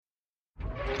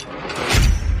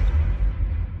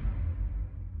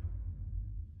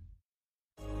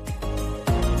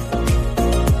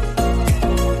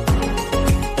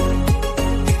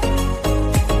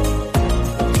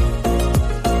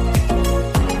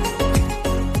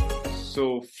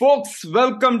So, folks,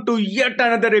 welcome to yet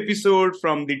another episode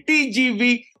from the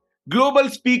TGV Global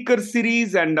Speaker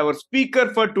Series. And our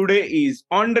speaker for today is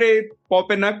Ondrej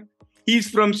Papanek. He's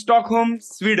from Stockholm,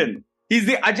 Sweden. He's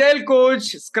the Agile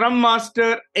coach, Scrum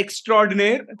Master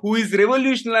extraordinaire who is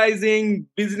revolutionizing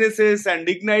businesses and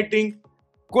igniting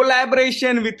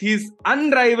collaboration with his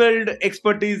unrivaled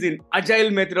expertise in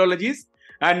Agile methodologies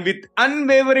and with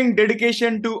unwavering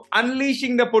dedication to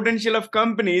unleashing the potential of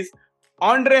companies.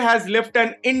 Ondrej has left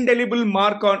an indelible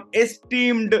mark on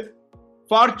esteemed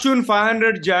Fortune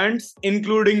 500 giants,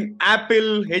 including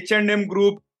Apple, H&M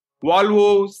Group,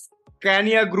 Volvo,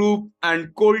 Scania Group,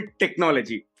 and Colt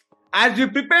Technology. As we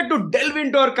prepare to delve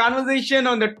into our conversation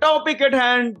on the topic at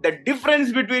hand, the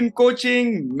difference between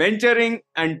coaching, mentoring,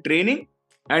 and training,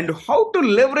 and how to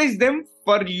leverage them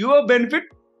for your benefit,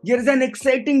 here is an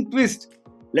exciting twist.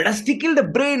 Let us tickle the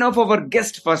brain of our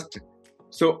guest first.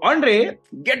 So, Ondrej,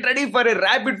 get ready for a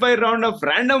rapid-fire round of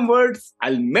random words.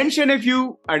 I'll mention a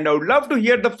few, and I would love to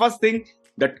hear the first thing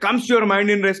that comes to your mind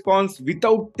in response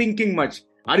without thinking much.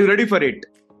 Are you ready for it?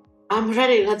 I'm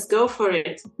ready. Let's go for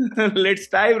it. Let's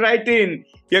dive right in.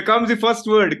 Here comes the first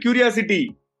word,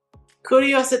 curiosity.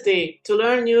 Curiosity, to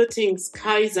learn new things.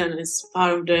 Kaizen is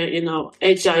part of the,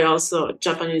 Agile, also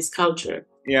Japanese culture.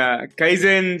 Yeah,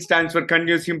 Kaizen stands for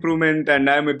continuous improvement, and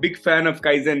I'm a big fan of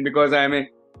Kaizen because I'm a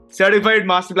certified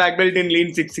master black belt in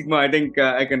Lean Six Sigma. I think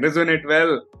I can resonate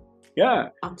well. Yeah.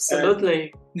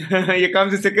 Absolutely. Here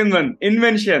comes the second one,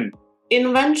 invention.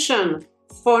 Invention.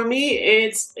 For me,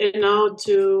 it's,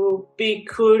 to be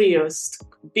curious,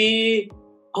 be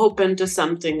open to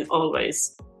something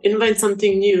always. Invent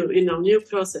something new, new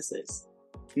processes.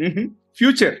 Mm-hmm.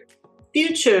 Future.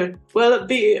 Future. Well,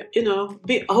 be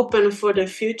open for the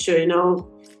future,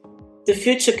 The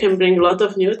future can bring a lot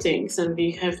of new things and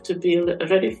we have to be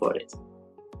ready for it.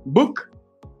 Book?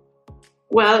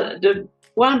 Well, the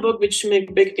one book which made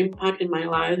a big impact in my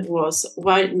life was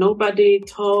Why Nobody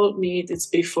Told Me This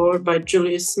Before by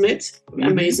Julius Smith. Mm-hmm.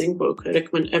 Amazing book. I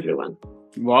recommend everyone.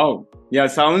 Wow. Yeah,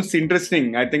 sounds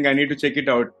interesting. I think I need to check it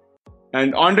out.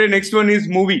 And Ondrej, next one is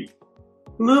movie.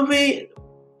 Movie,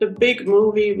 the big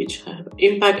movie which had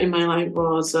impact in my life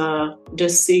was The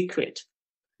Secret.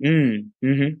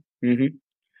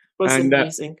 Was and,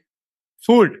 amazing.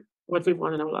 Food. What we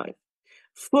want in our life.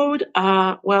 Food,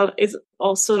 it's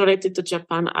also related to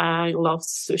Japan. I love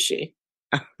sushi.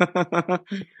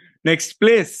 Next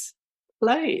place.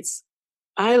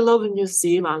 I love New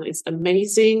Zealand. It's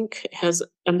amazing. It has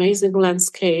amazing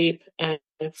landscape,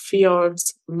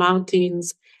 fjords,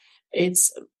 mountains.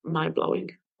 It's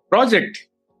mind-blowing. Project.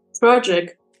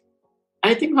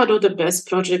 I think one of the best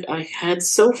projects I had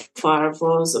so far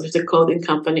was with the clothing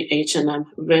company H&M.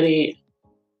 Very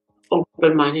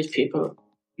open-minded people.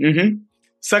 Mm-hmm.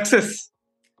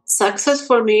 Success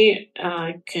for me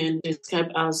can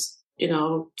describe as,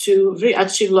 to really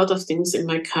achieve a lot of things in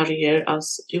my career,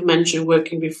 as you mentioned,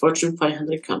 working with Fortune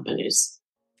 500 companies.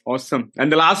 Awesome.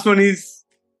 And the last one is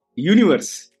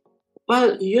universe.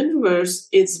 Well, universe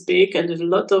is big and there's a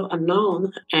lot of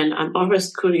unknown, and I'm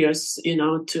always curious,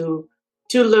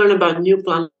 to learn about new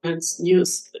planets, new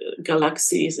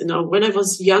galaxies. When I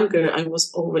was younger, I was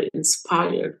always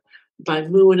inspired by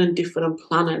moon and different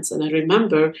planets. And I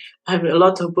remember I have a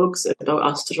lot of books about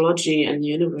astrology and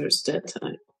universe that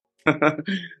time.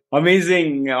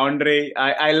 Amazing, Ondrej.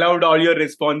 I loved all your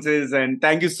responses and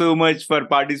thank you so much for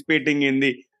participating in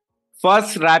the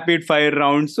first rapid fire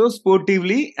round so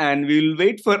sportively, and we'll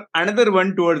wait for another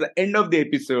one towards the end of the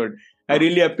episode. I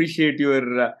really appreciate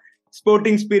your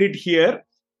sporting spirit here.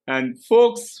 And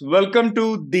folks, welcome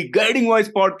to the Guiding Voice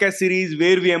podcast series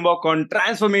where we embark on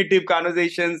transformative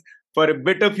conversations for a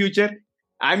better future.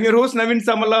 I'm your host Naveen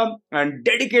Samala and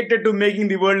dedicated to making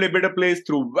the world a better place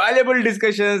through valuable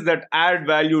discussions that add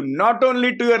value not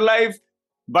only to your life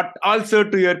but also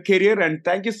to your career. And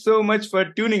thank you so much for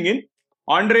tuning in.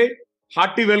 Ondrej,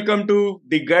 hearty welcome to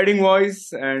the Guiding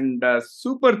Voice, and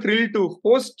super thrilled to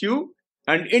host you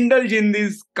and indulge in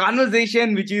this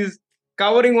conversation which is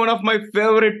covering one of my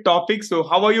favorite topics. So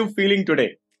how are you feeling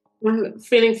today? I'm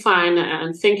feeling fine,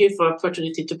 and thank you for the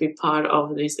opportunity to be part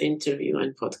of this interview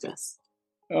and podcast.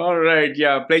 All right.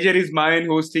 Yeah, pleasure is mine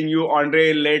hosting you,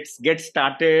 Ondrej. Let's get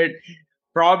started.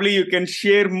 Probably you can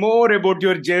share more about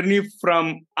your journey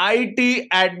from IT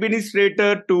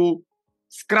administrator to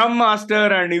Scrum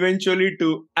Master and eventually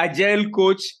to Agile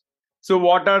coach. So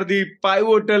what are the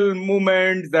pivotal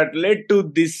moments that led to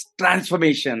this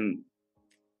transformation?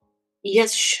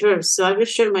 Yes, sure. So I will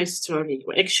share my story.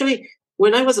 Actually,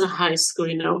 when I was in high school,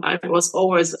 I was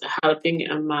always helping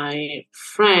my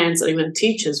friends or even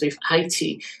teachers with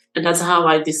IT. And that's how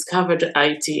I discovered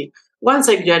IT. Once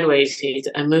I graduated,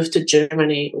 I moved to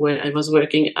Germany, where I was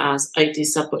working as IT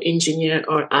support engineer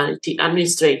or IT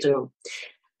administrator,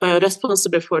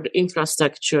 responsible for the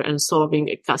infrastructure and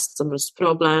solving customers'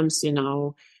 problems,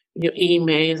 your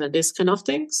emails and these kind of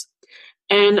things.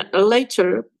 And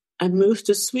later, I moved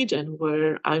to Sweden,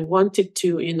 where I wanted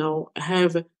to,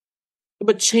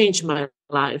 change my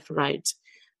life, right?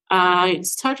 I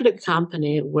started a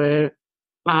company where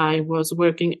I was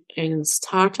working in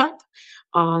startup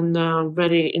on a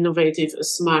very innovative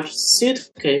smart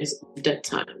suitcase at that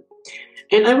time.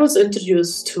 And I was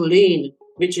introduced to Lean,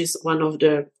 which is one of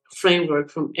the framework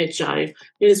from Agile.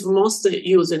 It is mostly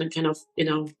used in a kind of,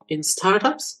 in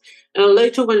startups. And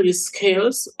later when we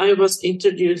scales, I was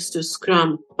introduced to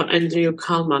Scrum by Ondrej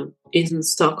Kalman in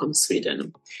Stockholm,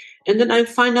 Sweden. And then I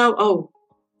find out, oh,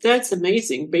 that's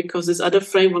amazing, because this other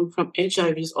framework from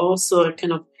Agile is also a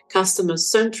kind of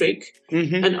customer-centric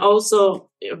and also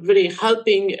really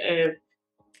helping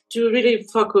to really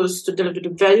focus to deliver the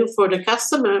value for the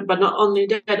customer, but not only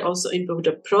that, also improve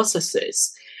the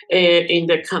processes in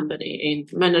the company,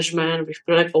 in management, with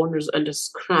product owners and the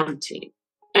Scrum team.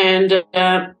 And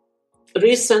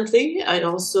recently, I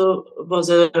also was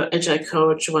an Agile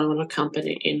coach, one of a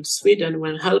company in Sweden,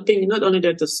 when helping not only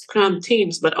the Scrum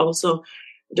teams, but also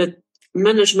the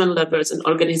management levels and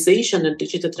organization and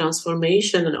digital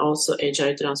transformation and also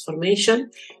Agile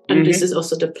transformation. And this is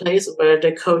also the place where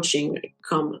the coaching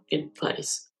come in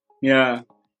place. Yeah.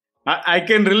 I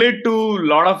can relate to a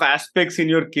lot of aspects in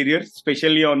your career,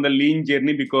 especially on the Lean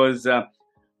journey, because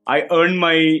I earned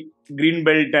my green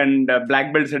belt and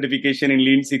black belt certification in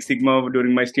Lean Six Sigma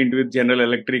during my stint with General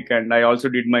Electric. And I also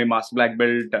did my master black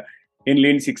belt in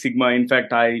Lean Six Sigma. In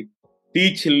fact, I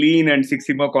teach Lean and Six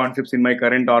Sigma concepts in my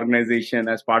current organization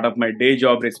as part of my day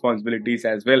job responsibilities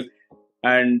as well.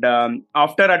 And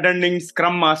after attending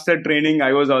Scrum Master training,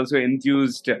 I was also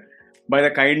enthused by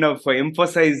the kind of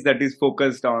emphasis that is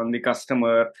focused on the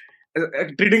customer,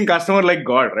 treating customer like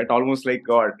God, right? Almost like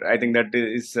God. I think that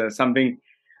is something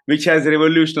which has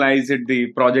revolutionized the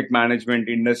project management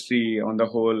industry on the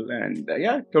whole. And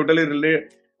totally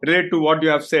relate to what you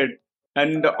have said.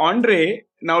 And Ondrej,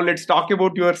 now let's talk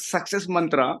about your success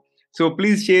mantra. So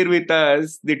please share with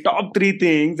us the top 3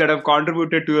 things that have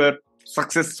contributed to your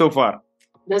success so far.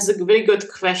 That's a very good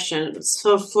question.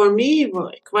 So for me,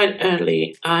 quite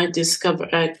early, I discovered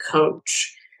a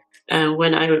coach.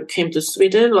 When I came to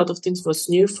Sweden, a lot of things was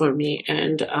new for me,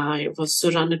 and I was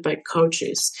surrounded by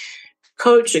coaches.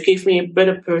 Coach gave me a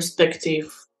better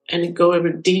perspective and go a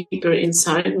bit deeper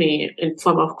inside me in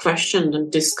form of question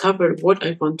and discover what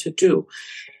I want to do.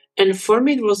 And for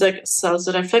me, it was like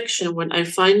self-reflection when I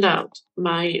find out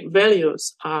my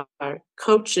values are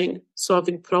coaching,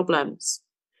 solving problems.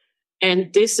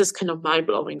 And this is kind of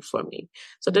mind-blowing for me.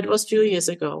 So that was a few years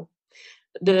ago.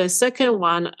 The second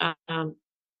one,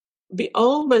 be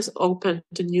always open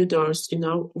to new doors.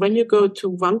 When you go to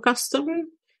one customer,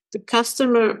 the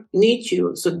customer needs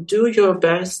you. So do your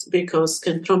best, because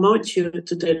can promote you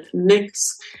to the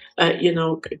next,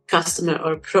 customer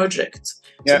or project.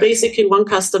 Yeah. So basically, one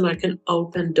customer can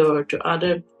open door to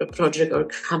other project or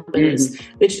companies,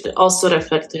 which also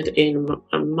reflected in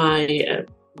my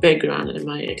background and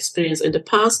my experience in the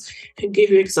past. I can give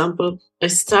you an example. I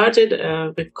started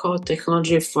with core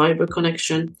technology, fiber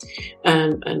connection,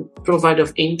 and provider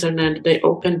of internet. They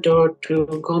opened door to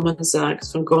Goldman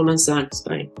Sachs. From Goldman Sachs,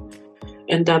 I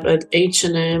end up at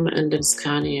H&M and then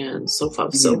Scania and so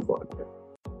forth, so forth.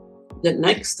 The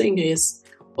next thing is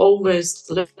always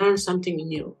learn something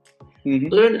new.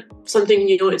 Learn something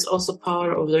new is also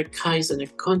part of the Kaizen, a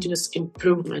continuous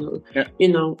improvement. Yeah.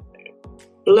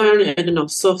 Learn,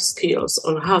 soft skills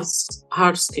or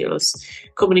hard skills,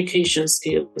 communication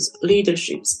skills,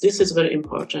 leaderships. This is very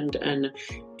important, and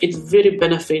it really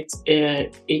benefits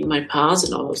in my past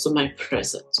and also my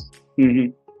present.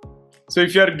 So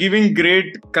if you are giving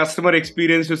great customer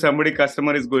experience to somebody,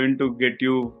 customer is going to get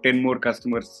you 10 more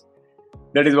customers.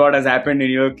 That is what has happened in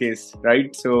your case,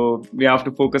 right? So we have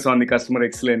to focus on the customer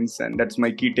excellence, and that's my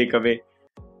key takeaway.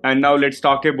 And now let's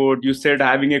talk about, you said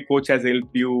having a coach has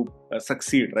helped you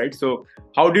succeed, right? So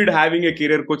how did having a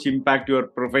career coach impact your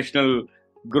professional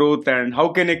growth, and how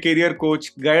can a career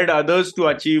coach guide others to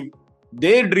achieve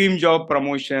their dream job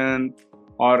promotion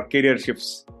or career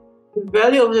shifts? The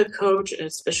value of the coach,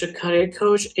 especially career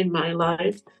coach in my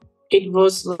life, it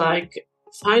was like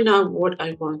find out what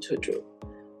I want to do.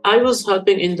 I was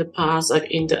helping in the past, like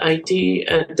in the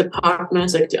IT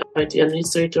departments, like the IT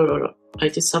administrator or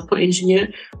IT support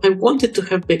engineer. I wanted to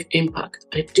have big impact.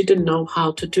 I didn't know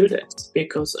how to do that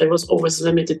because I was always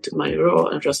limited to my role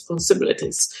and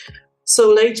responsibilities.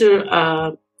 So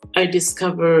later, I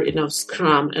discover,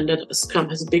 Scrum, and that Scrum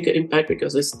has a bigger impact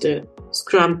because it's the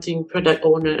Scrum team, product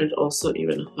owner, and also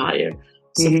even higher.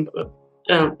 So,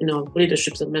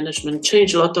 leaderships and management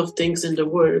change a lot of things in the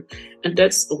world. And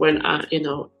that's when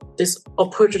this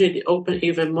opportunity opened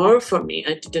even more for me.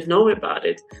 I didn't know about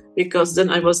it because then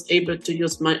I was able to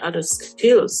use my other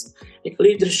skills, like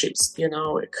leaderships,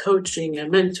 coaching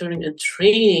and mentoring and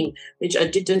training, which I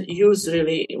didn't use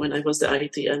really when I was the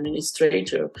IT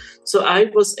administrator. So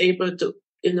I was able to,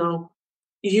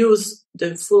 use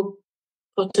the full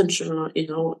potential,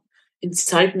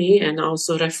 inside me, and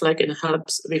also reflect and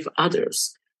helps with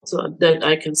others. So that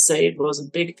I can say it was a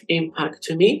big impact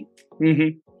to me.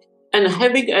 Mm-hmm. And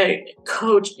having a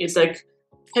coach is like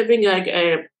having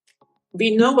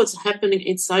we know what's happening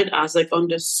inside us, like on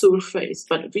the surface,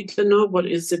 but we don't know what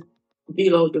is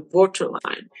below the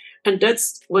waterline. And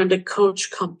that's when the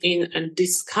coach come in and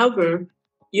discover,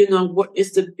 what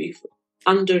is the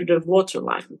under the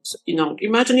waterline. So,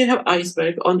 imagine you have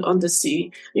iceberg on the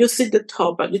sea. You see the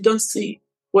top, but you don't see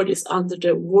what is under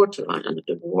the waterline, under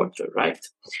the water, right?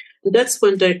 And that's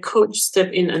when the coach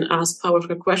step in and ask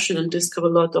powerful question and discover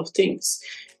a lot of things.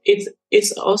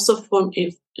 It's also formed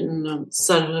in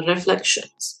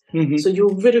self-reflections. Mm-hmm. So you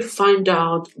really find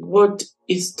out what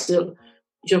is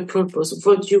your purpose,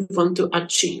 what you want to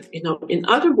achieve. In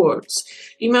other words,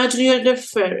 imagine you're the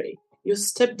ferry. You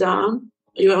step down,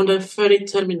 you're on the ferry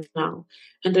terminal,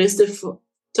 and there is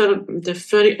the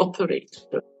ferry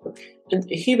operator, and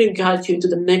he will guide you to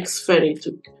the next ferry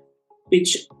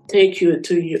which take you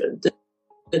to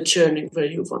the journey where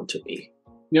you want to be.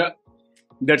 Yeah,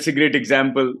 that's a great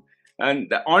example. And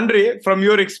Ondrej, from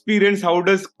your experience, how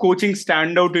does coaching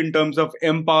stand out in terms of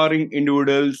empowering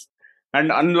individuals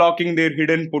and unlocking their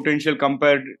hidden potential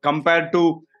compared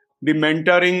to the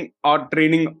mentoring or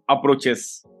training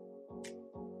approaches?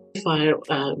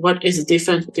 What is the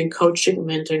difference between coaching,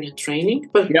 mentoring, and training?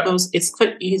 Because it's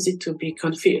quite easy to be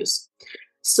confused.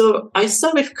 So I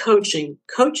start with coaching.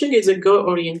 Coaching is a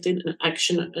goal-oriented and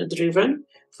action-driven,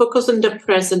 focus on the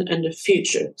present and the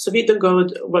future. So we don't go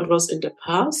with what was in the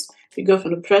past. We go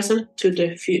from the present to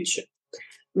the future.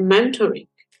 Mentoring,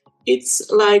 it's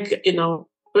like,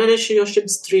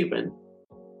 relationships-driven,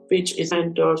 which is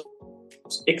mentor's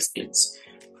experience,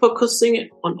 focusing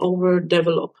on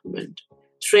over-development.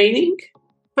 Training,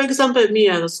 for example, me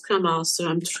as a Scrum Master,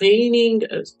 I'm training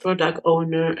as product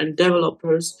owner and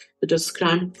developers with the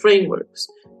Scrum frameworks.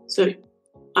 So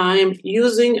I'm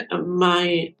using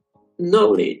my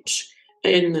knowledge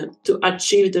to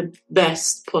achieve the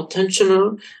best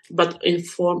potential, but in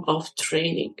form of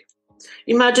training.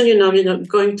 Imagine,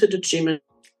 going to the gym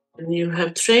and you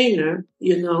have trainer,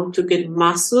 to get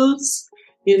muscles,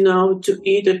 to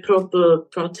eat the proper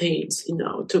proteins,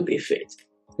 to be fit.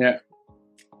 Yeah.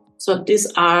 So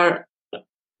these are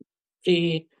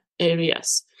the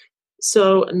areas.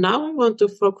 So now I want to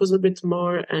focus a bit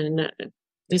more and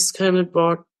describe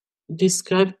a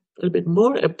little bit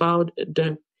more about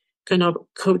the kind of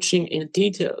coaching in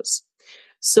details.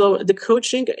 So the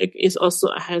coaching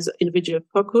has individual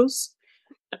focus,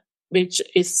 which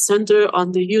is centered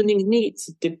on the unique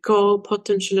needs, the goal,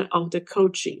 potential of the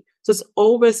coaching. So it's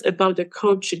always about the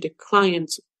coach, the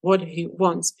client, what he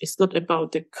wants. It's not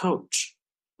about the coach.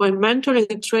 When mentoring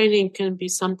and training can be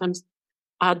sometimes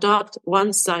adopt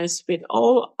one size fit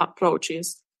all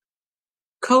approaches,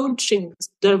 coaching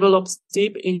develops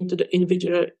deep into the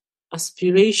individual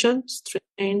aspirations,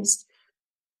 strengths,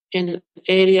 and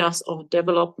areas of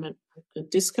development.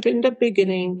 Described in the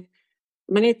beginning,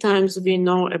 many times we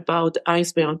know about the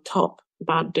iceberg on top,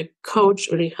 but the coach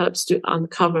really helps to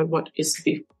uncover what is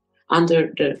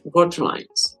under the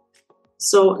waterlines.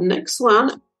 So next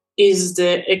one is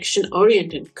the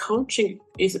action-oriented. Coaching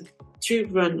is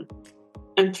driven,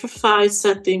 amplifies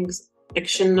settings,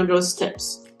 actionable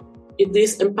steps. It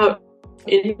is empower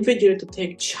individual to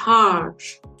take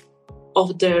charge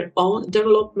of their own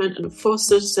development and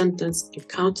foster sentence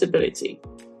accountability.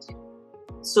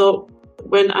 So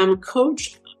when I'm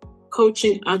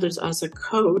coaching others as a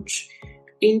coach,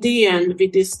 in the end, we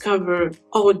discover,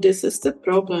 this is the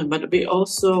problem, but we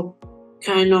also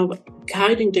kind of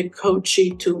guiding the coachee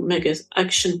to make an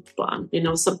action plan,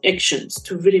 some actions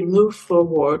to really move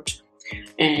forward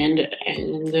and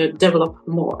develop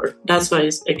more. That's why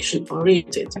it's action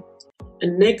oriented.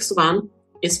 And next one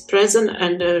is present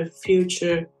and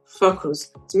future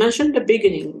focus. As mentioned at the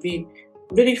beginning, we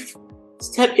really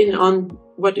step in on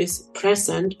what is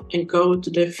present and go to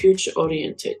the future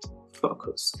oriented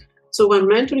focus. So when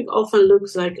mentoring often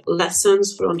looks like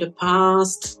lessons from the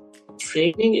past,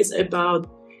 training is about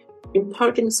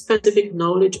imparting specific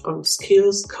knowledge or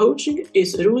skills. Coaching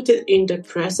is rooted in the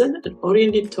present and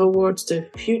oriented towards the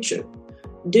future.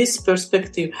 This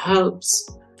perspective helps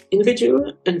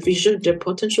individuals envision their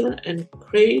potential and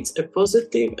creates a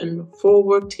positive and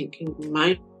forward-thinking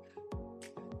mind.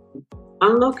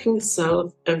 Unlocking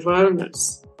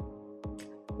self-awareness.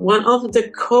 One of the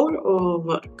core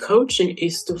of coaching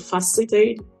is to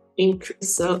facilitate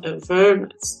increased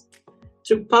self-awareness.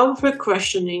 Through powerful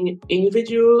questioning,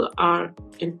 individuals are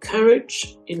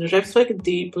encouraged to reflect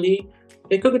deeply,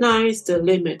 recognize the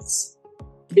limits,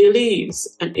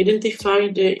 beliefs, and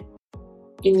identify their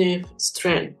inner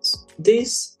strengths.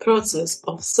 This process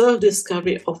of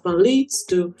self-discovery often leads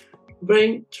to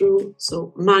breakthrough,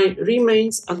 so mind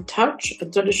remains untouched, a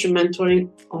traditional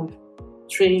mentoring of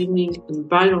training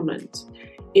environment.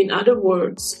 In other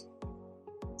words,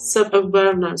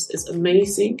 self-awareness is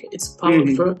amazing, it's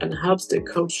powerful, and helps the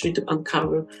coach to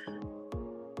uncover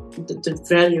the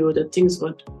value, the things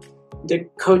what the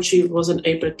coachee wasn't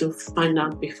able to find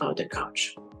out before the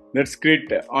coach. That's great,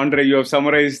 Ondrej. You have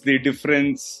summarized the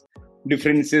differences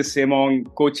among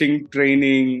coaching,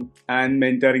 training, and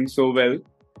mentoring so well.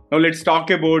 Now let's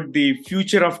talk about the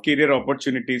future of career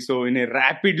opportunities. So in a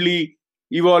rapidly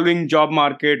evolving job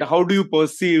market, how do you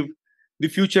perceive the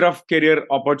future of career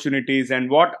opportunities, and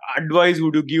what advice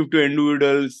would you give to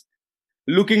individuals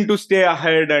looking to stay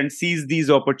ahead and seize these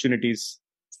opportunities?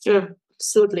 Sure,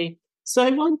 absolutely. So I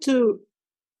want to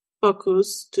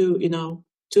focus to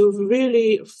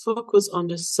really focus on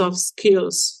the soft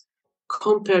skills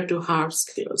compared to hard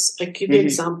skills. I give you an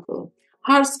example.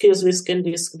 Hard skills, we can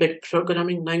describe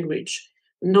programming language,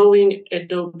 knowing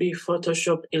Adobe,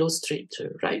 Photoshop,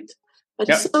 Illustrator, right?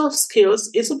 But soft skills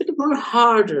is a bit more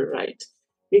harder, right?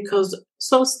 Because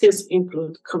soft skills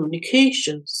include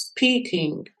communication,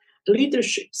 speaking,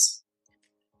 leaderships.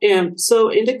 And so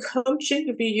in the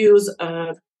coaching, we use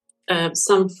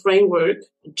some framework,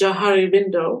 Johari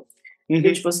window,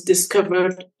 which was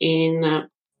discovered in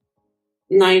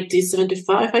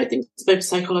 1975, I think, by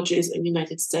psychologists in the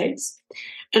United States.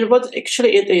 And what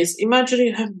actually it is, imagine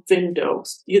you have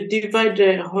windows. You divide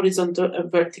the horizontal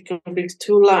and vertical with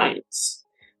two lines.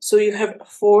 So you have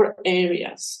 4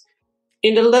 areas.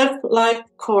 In the left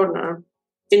corner,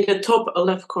 in the top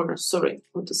left corner,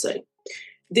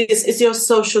 this is your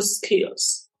social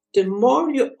skills. The more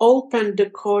you open the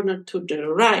corner to the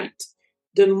right,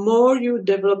 the more you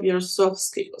develop your soft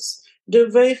skills. The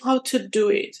way how to do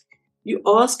it. You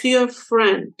ask your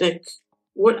friend, like,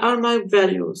 what are my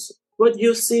values? What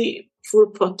you see full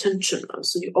potential.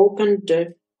 So you open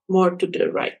the more to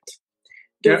the right.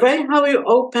 The way how you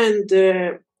open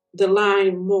the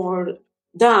line more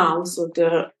down, so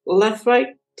the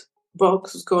left-right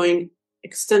box is going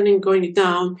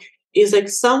down, is like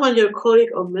someone, your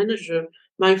colleague or manager,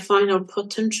 might find out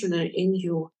potential in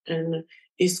you, and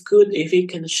it's good if he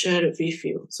can share it with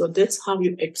you. So that's how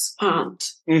you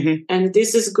expand. And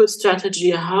this is good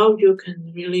strategy, how you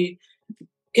can really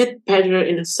get better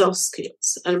in the soft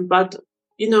skills. But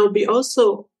be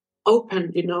also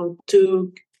open,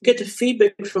 to get the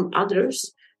feedback from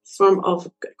others, of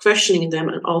questioning them,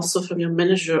 and also from your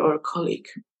manager or colleague.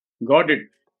 Got it.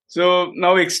 So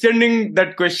now extending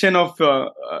that question of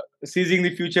seizing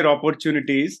the future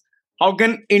opportunities, how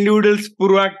can individuals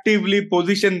proactively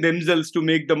position themselves to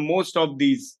make the most of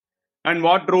these? And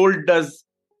what role does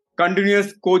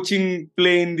continuous coaching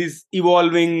play in this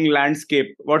evolving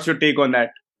landscape? What's your take on that?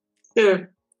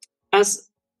 Sure. As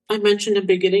I mentioned in the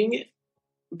beginning,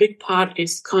 big part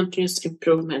is continuous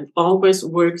improvement. Always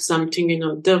work something,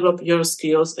 develop your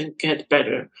skills and get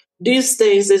better. These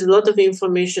days, there's a lot of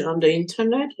information on the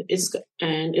internet, it's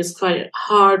quite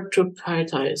hard to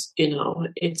prioritize.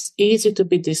 It's easy to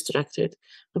be distracted.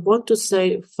 I want to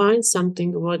say, find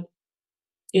something what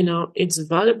it's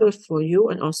valuable for you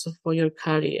and also for your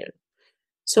career.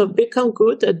 So become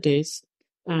good at this.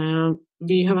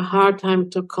 We have a hard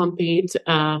time to compete with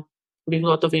a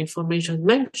lot of information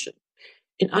mentioned.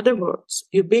 In other words,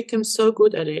 you become so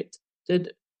good at it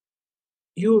that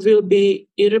you will be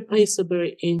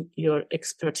irreplaceable in your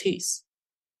expertise.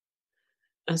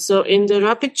 And so in the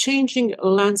rapid changing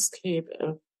landscape,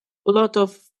 a lot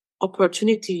of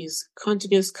opportunities,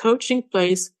 continuous coaching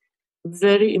plays a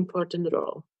very important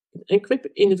role. Equip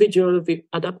individuals with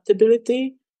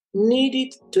adaptability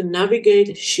needed to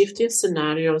navigate shifting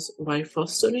scenarios while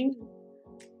fostering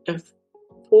a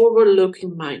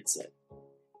forward-looking mindset.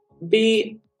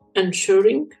 Be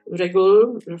ensuring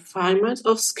regular refinement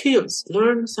of skills,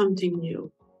 learn something new,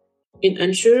 and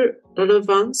ensure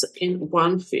relevance in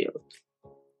one field.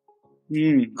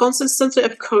 Consistency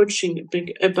of coaching bring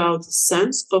about a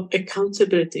sense of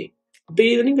accountability,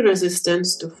 building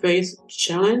resistance to face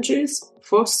challenges,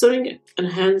 fostering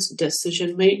enhanced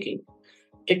decision-making,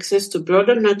 access to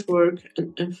broader network,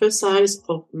 and emphasis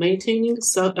of maintaining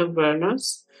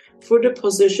self-awareness further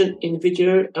position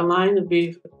individual aligned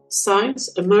with science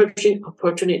emerging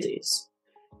opportunities.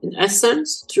 In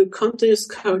essence, through continuous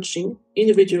coaching,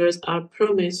 individuals are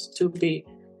promised to be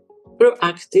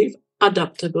proactive,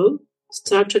 adaptable,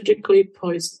 strategically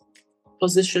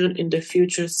positioned in the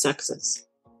future success.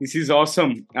 This is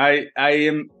awesome. I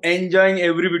am enjoying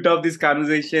every bit of this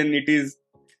conversation. It is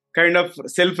kind of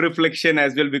self-reflection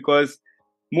as well, because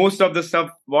most of the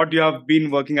stuff what you have been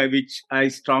working on, which I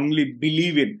strongly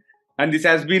believe in. And this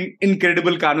has been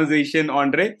incredible conversation,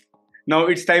 Ondrej. Now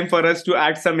it's time for us to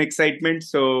add some excitement.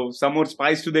 So some more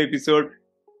spice to the episode.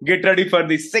 Get ready for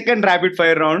the second rapid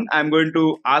fire round. I'm going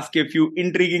to ask a few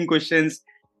intriguing questions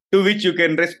to which you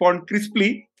can respond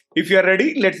crisply. If you are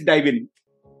ready, let's dive in.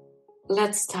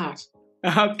 Let's start.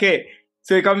 Okay.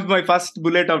 So here comes my first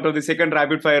bullet out of the second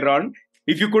rapid fire round.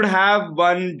 If you could have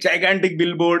one gigantic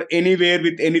billboard anywhere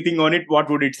with anything on it, what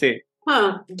would it say?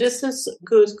 This is a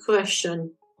good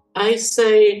question. I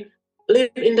say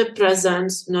live in the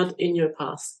present, not in your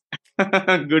past.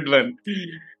 Good one.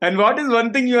 And what is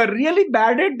one thing you are really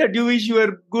bad at that you wish you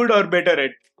were good or better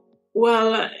at?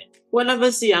 Well, when I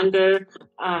was younger,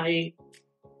 I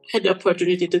had the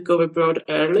opportunity to go abroad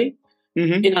early.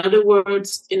 Mm-hmm. In other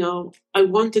words, I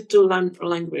wanted to learn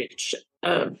language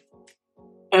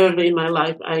early in my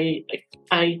life. I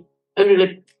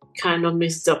really kind of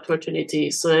missed the opportunity.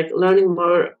 So like learning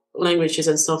more languages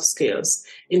and soft skills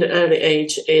in the early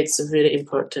age, it's really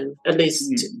important. At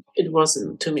least it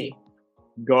wasn't to me.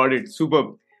 Got it.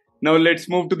 Superb. Now let's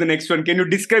move to the next one. Can you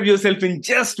describe yourself in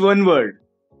just one word?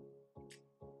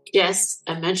 Yes,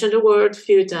 I mentioned the word a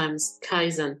few times,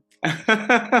 Kaizen.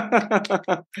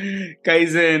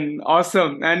 Kaizen.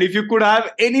 Awesome. And if you could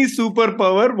have any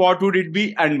superpower, what would it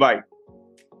be and why?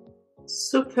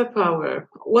 Superpower.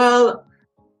 Well,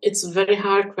 it's a very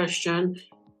hard question,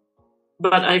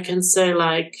 but I can say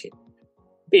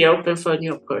be open for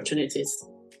new opportunities.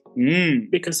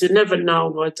 Because you never know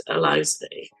what lives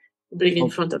bring in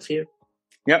front of you.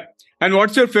 Yeah. And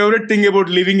what's your favorite thing about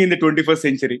living in the 21st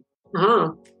century?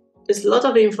 There's a lot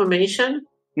of information,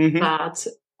 but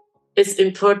it's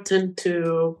important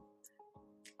to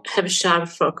have a sharp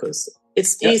focus.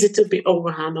 It's easy to be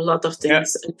overwhelmed a lot of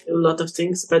things and do a lot of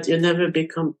things, but you never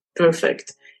become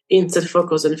perfect. Instead,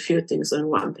 focus on a few things and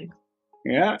one thing.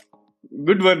 Yeah,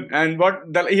 good one. And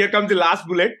here comes the last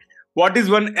bullet. What is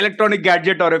one electronic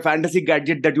gadget or a fantasy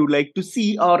gadget that you'd like to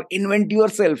see or invent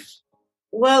yourself?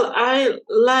 Well, I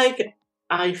like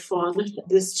iPhone.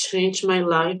 This changed my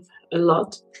life a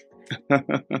lot.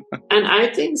 And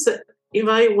I think that if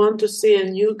I want to see a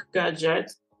new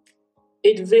gadget,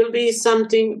 it will be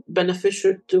something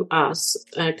beneficial to us,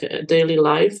 like daily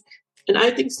life. And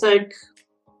I think it's like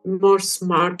more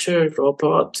smarter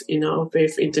robot,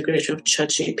 with integration of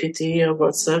ChatGPT or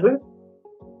whatsoever.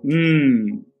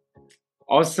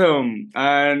 Awesome.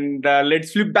 And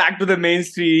let's flip back to the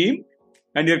mainstream.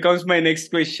 And here comes my next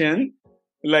question.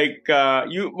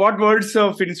 What words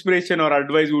of inspiration or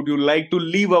advice would you like to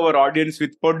leave our audience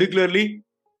with, particularly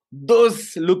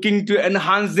those looking to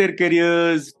enhance their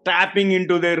careers, tapping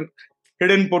into their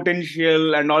hidden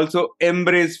potential, and also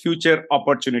embrace future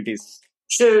opportunities?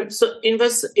 Sure. So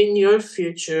invest in your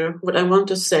future. What I want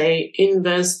to say,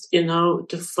 invest,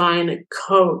 to find a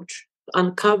coach,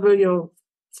 uncover your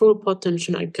full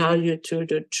potential and guide you through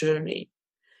the journey.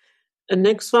 The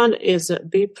next one is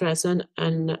be present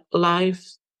and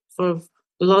life for a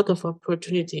lot of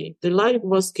opportunity. The life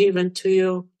was given to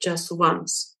you just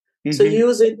once. So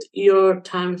use your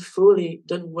time fully.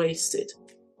 Don't waste it.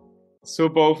 So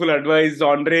powerful advice,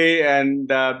 Ondrej. And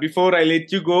before I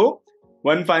let you go,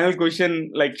 one final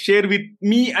question, share with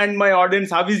me and my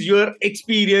audience, how is your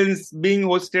experience being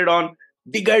hosted on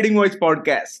the Guiding Voice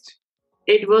podcast?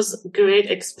 It was a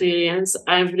great experience.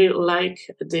 I really like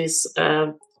this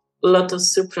lot of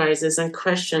surprises and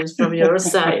questions from your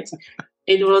side.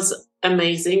 It was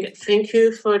amazing. Thank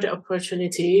you for the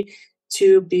opportunity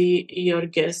to be your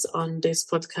guest on this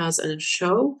podcast and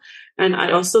show. And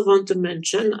I also want to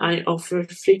mention I offer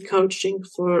free coaching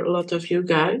for a lot of you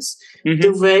guys.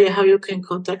 The way how you can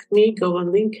contact me, go on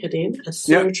LinkedIn and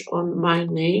search on my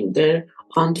name there,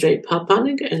 Ondrej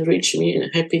Papanek, and reach me.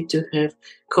 And happy to have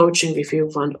coaching with you,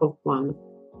 one-on-one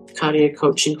career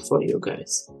coaching for you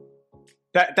guys.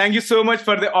 Thank you so much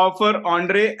for the offer,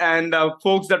 Ondrej. And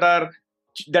folks that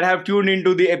have tuned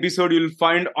into the episode, you'll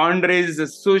find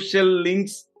Ondrej's social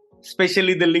links,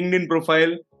 especially the LinkedIn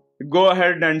profile, go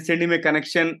ahead and send him a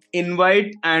connection,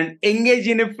 invite and engage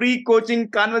in a free coaching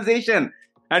conversation,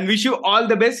 and wish you all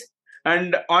the best.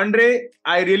 And Ondrej,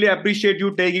 I really appreciate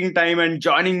you taking time and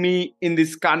joining me in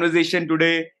this conversation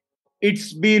today.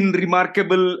 It's been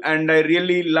remarkable, and I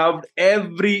really loved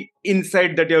every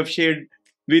insight that you have shared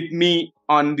with me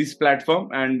on this platform,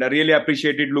 and I really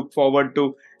appreciate it. Look forward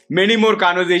to many more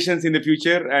conversations in the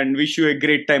future and wish you a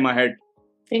great time ahead.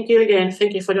 Thank you again.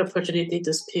 Thank you for the opportunity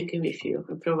to speak with you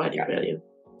and providing value.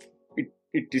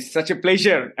 It is such a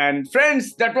pleasure. And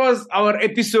friends, that was our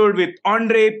episode with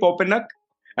Ondrej Papanek.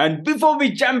 And before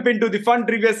we jump into the fun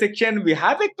trivia section, we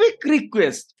have a quick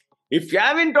request. If you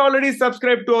haven't already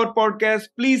subscribed to our podcast,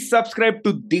 please subscribe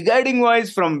to The Guiding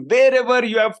Voice from wherever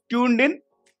you have tuned in,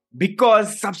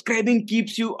 because subscribing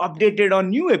keeps you updated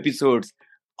on new episodes.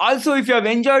 Also, if you have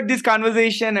enjoyed this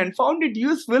conversation and found it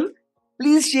useful,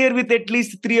 please share with at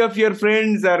least 3 of your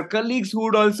friends or colleagues who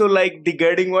would also like The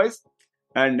Guiding Voice,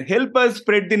 and help us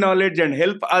spread the knowledge and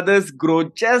help others grow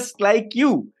just like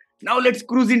you. Now let's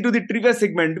cruise into the trivia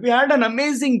segment. We had an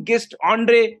amazing guest,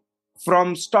 Ondrej,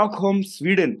 from Stockholm,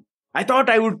 Sweden. I thought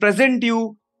I would present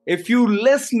you a few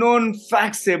less known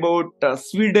facts about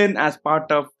Sweden as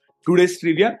part of today's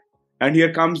trivia. And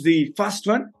here comes the first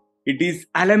one. It is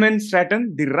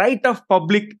allemansrätten, the right of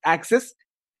public access.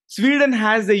 Sweden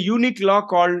has a unique law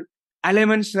called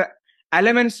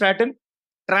allemansrätten,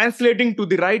 translating to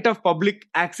the right of public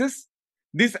access.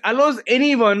 This allows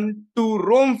anyone to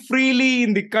roam freely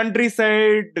in the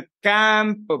countryside,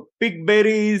 camp, pick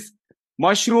berries,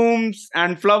 mushrooms,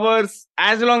 and flowers,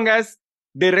 as long as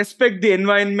they respect the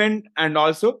environment and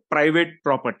also private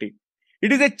property.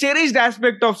 It is a cherished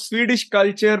aspect of Swedish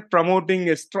culture, promoting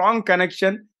a strong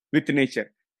connection with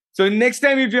nature. So next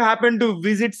time if you happen to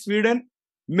visit Sweden,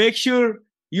 make sure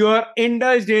you are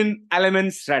indulged in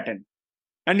allemansrätten.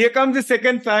 And here comes the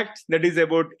second fact, that is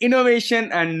about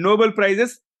innovation and Nobel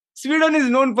Prizes. Sweden is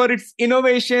known for its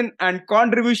innovation and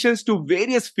contributions to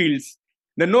various fields.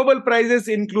 The Nobel Prizes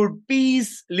include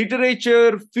peace,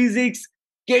 literature, physics,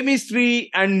 chemistry,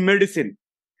 and medicine.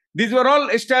 These were all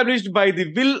established by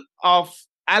the will of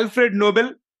Alfred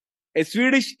Nobel, a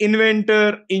Swedish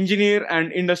inventor, engineer,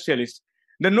 and industrialist.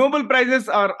 The Nobel Prizes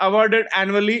are awarded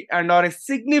annually and are a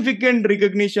significant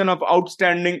recognition of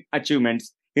outstanding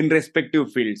achievements in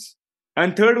respective fields.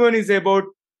 And third one is about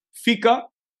fika,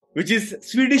 which is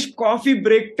Swedish coffee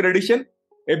break tradition,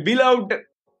 a beloved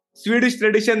Swedish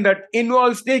tradition that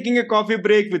involves taking a coffee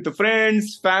break with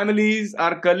friends, families,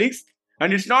 or colleagues.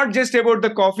 And it's not just about the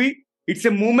coffee, it's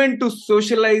a moment to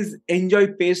socialize, enjoy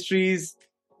pastries,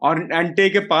 and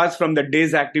take a pause from the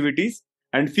day's activities.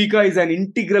 And fika is an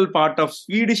integral part of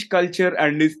Swedish culture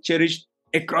and is cherished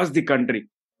across the country.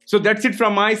 So that's it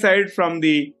from my side, from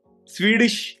the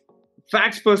Swedish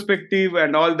facts perspective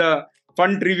and all the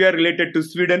fun trivia related to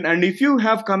Sweden. And if you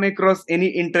have come across any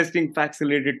interesting facts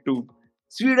related to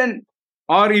Sweden,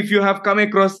 or if you have come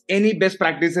across any best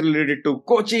practices related to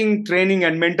coaching, training,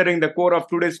 and mentoring, the core of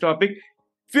today's topic,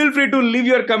 feel free to leave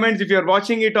your comments. If you're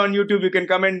watching it on YouTube, you can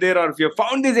comment there. Or if you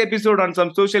found this episode on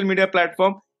some social media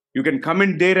platform, you can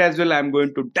comment there as well. I'm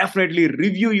going to definitely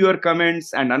review your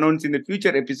comments and announce in the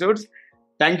future episodes.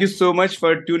 Thank you so much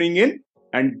for tuning in.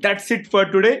 And that's it for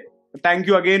today. Thank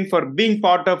you again for being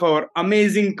part of our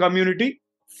amazing community.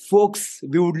 Folks,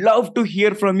 we would love to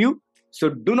hear from you. So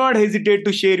do not hesitate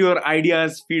to share your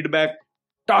ideas, feedback,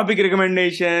 topic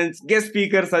recommendations, guest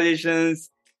speaker suggestions,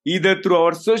 either through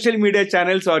our social media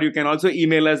channels, or you can also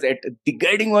email us at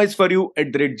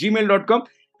theguidingvoiceforyou@gmail.com,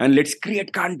 and let's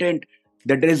create content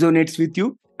that resonates with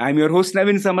you. I'm your host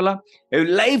Navin Samala, a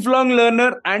lifelong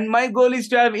learner, and my goal is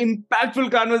to have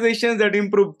impactful conversations that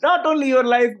improve not only your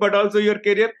life but also your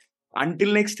career.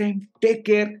 Until next time, take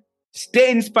care,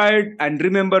 stay inspired, and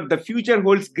remember, the future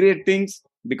holds great things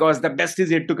because the best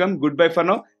is yet to come. Goodbye for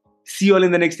now. See you all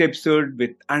in the next episode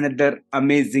with another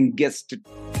amazing guest.